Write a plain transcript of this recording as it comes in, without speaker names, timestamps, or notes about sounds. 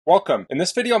Welcome. In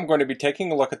this video I'm going to be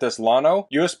taking a look at this llano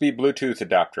USB Bluetooth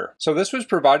adapter. So this was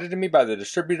provided to me by the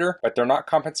distributor, but they're not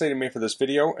compensating me for this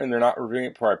video and they're not reviewing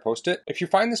it before I post it. If you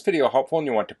find this video helpful and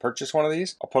you want to purchase one of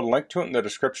these, I'll put a link to it in the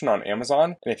description on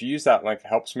Amazon, and if you use that link it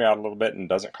helps me out a little bit and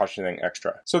doesn't cost you anything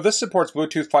extra. So this supports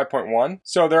Bluetooth 5.1.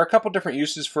 So there are a couple different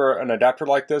uses for an adapter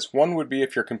like this. One would be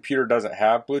if your computer doesn't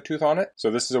have Bluetooth on it. So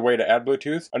this is a way to add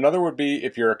Bluetooth. Another would be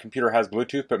if your computer has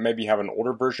Bluetooth but maybe you have an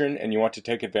older version and you want to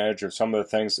take advantage of some of the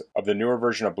things of the newer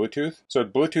version of Bluetooth. So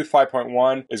Bluetooth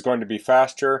 5.1 is going to be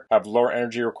faster, have lower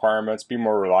energy requirements, be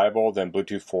more reliable than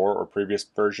Bluetooth 4 or previous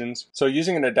versions. So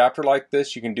using an adapter like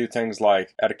this, you can do things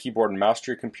like add a keyboard and mouse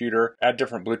to your computer, add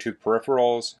different Bluetooth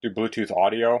peripherals, do Bluetooth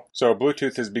audio. So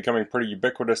Bluetooth is becoming pretty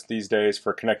ubiquitous these days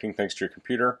for connecting things to your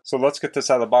computer. So let's get this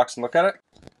out of the box and look at it.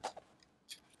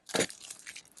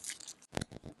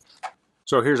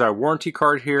 So here's our warranty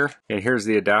card here, and here's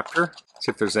the adapter.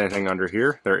 See if there's anything under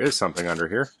here. There is something under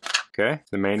here. Okay,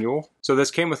 the manual. So this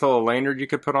came with a little lanyard you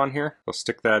could put on here. We'll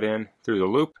stick that in through the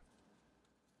loop.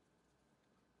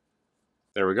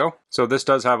 There we go. So this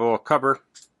does have a little cover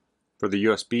for the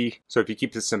USB, so if you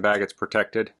keep this in bag it's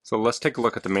protected. So let's take a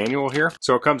look at the manual here.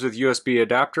 So it comes with USB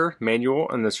adapter, manual,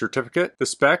 and the certificate. The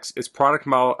specs is product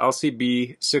model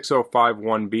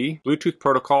LCB6051B. Bluetooth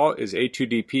protocol is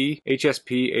A2DP,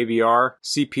 HSP, AVR,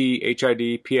 CP,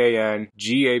 HID, PAN,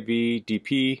 GAV,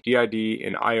 DP, DID,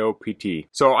 and IOPT.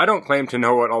 So I don't claim to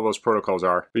know what all those protocols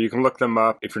are, but you can look them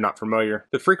up if you're not familiar.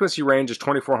 The frequency range is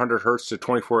 2400 Hz to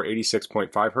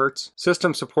 2486.5 Hz.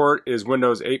 System support is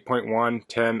Windows 8.1,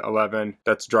 10, 11,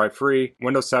 that's drive free.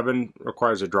 Windows 7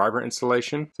 requires a driver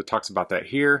installation, so it talks about that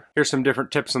here. Here's some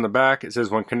different tips on the back. It says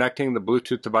when connecting, the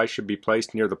Bluetooth device should be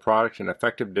placed near the product and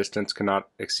effective distance cannot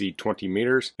exceed 20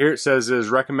 meters. Here it says it is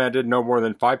recommended no more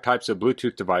than 5 types of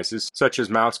Bluetooth devices, such as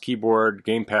mouse, keyboard,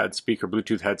 gamepad, speaker,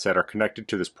 Bluetooth headset are connected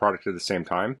to this product at the same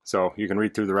time. So you can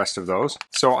read through the rest of those.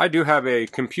 So I do have a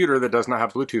computer that does not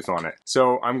have Bluetooth on it.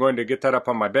 So I'm going to get that up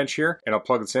on my bench here and I'll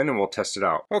plug this in and we'll test it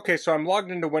out. Okay, so I'm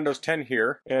logged into Windows 10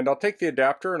 here, and I'll take the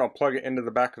adapter and I'll plug it into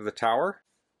the back of the tower.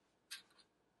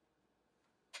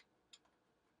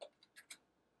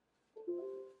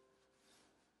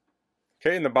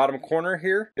 Okay, in the bottom corner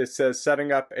here, it says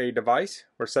setting up a device.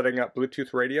 We're setting up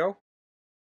Bluetooth radio.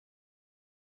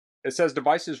 It says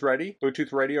device is ready.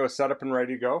 Bluetooth radio is set up and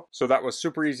ready to go. So that was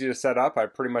super easy to set up. I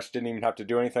pretty much didn't even have to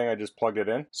do anything. I just plugged it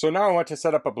in. So now I want to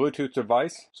set up a Bluetooth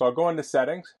device. So I'll go into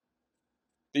settings.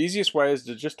 The easiest way is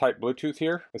to just type Bluetooth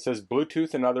here. It says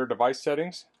Bluetooth and other device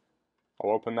settings.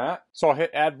 I'll open that. So I'll hit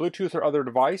add Bluetooth or other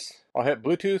device. I'll hit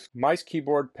Bluetooth, mice,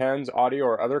 keyboard, pens, audio,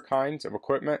 or other kinds of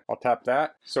equipment. I'll tap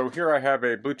that. So here I have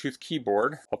a Bluetooth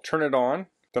keyboard. I'll turn it on.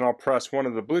 Then I'll press one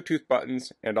of the Bluetooth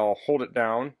buttons and I'll hold it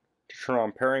down to turn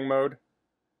on pairing mode.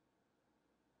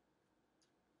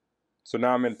 So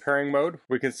now I'm in pairing mode.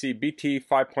 We can see BT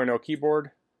 5.0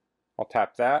 keyboard. I'll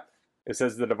tap that. It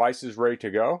says the device is ready to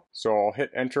go. So I'll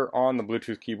hit enter on the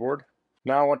Bluetooth keyboard.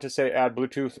 Now I want to say add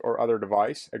Bluetooth or other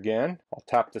device. Again, I'll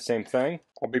tap the same thing.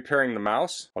 I'll be pairing the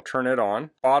mouse. I'll turn it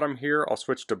on. Bottom here, I'll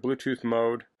switch to Bluetooth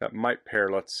mode. That might pair,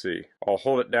 let's see. I'll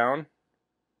hold it down.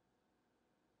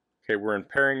 Okay, we're in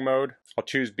pairing mode. I'll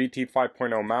choose BT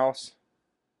 5.0 mouse.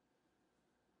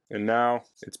 And now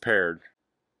it's paired.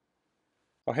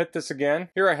 I'll hit this again.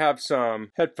 Here I have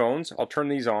some headphones. I'll turn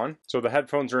these on. So the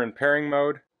headphones are in pairing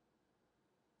mode.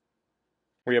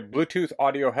 We have Bluetooth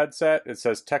audio headset. It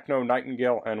says Techno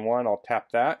Nightingale N1. I'll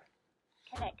tap that.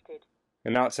 Connected.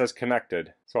 And now it says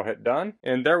connected. So I'll hit done.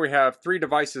 And there we have 3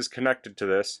 devices connected to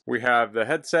this. We have the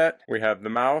headset, we have the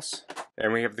mouse,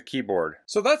 and we have the keyboard.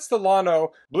 So that's the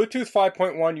llano Bluetooth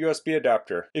 5.1 USB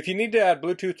adapter. If you need to add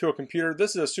Bluetooth to a computer,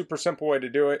 this is a super simple way to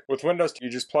do it. With Windows, you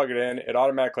just plug it in, it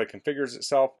automatically configures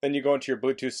itself. Then you go into your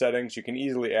Bluetooth settings, you can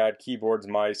easily add keyboards,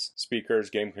 mice, speakers,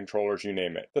 game controllers, you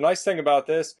name it. The nice thing about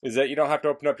this is that you don't have to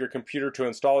open up your computer to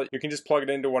install it. You can just plug it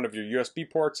into one of your USB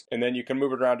ports, and then you can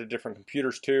move it around to different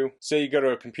computers too. Say you go to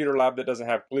a computer lab that doesn't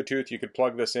have Bluetooth, you could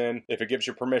plug this in if it gives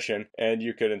you permission, and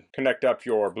you could connect up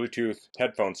your Bluetooth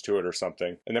headphones to it or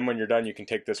something. And then when you're done, you can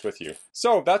take this with you.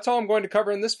 So that's all I'm going to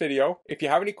cover in this video. If you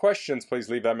have any questions, please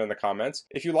leave them in the comments.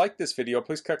 If you like this video,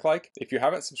 please click like. If you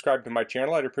haven't subscribed to my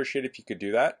channel, I'd appreciate it if you could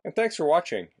do that. And thanks for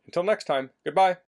watching. Until next time, goodbye.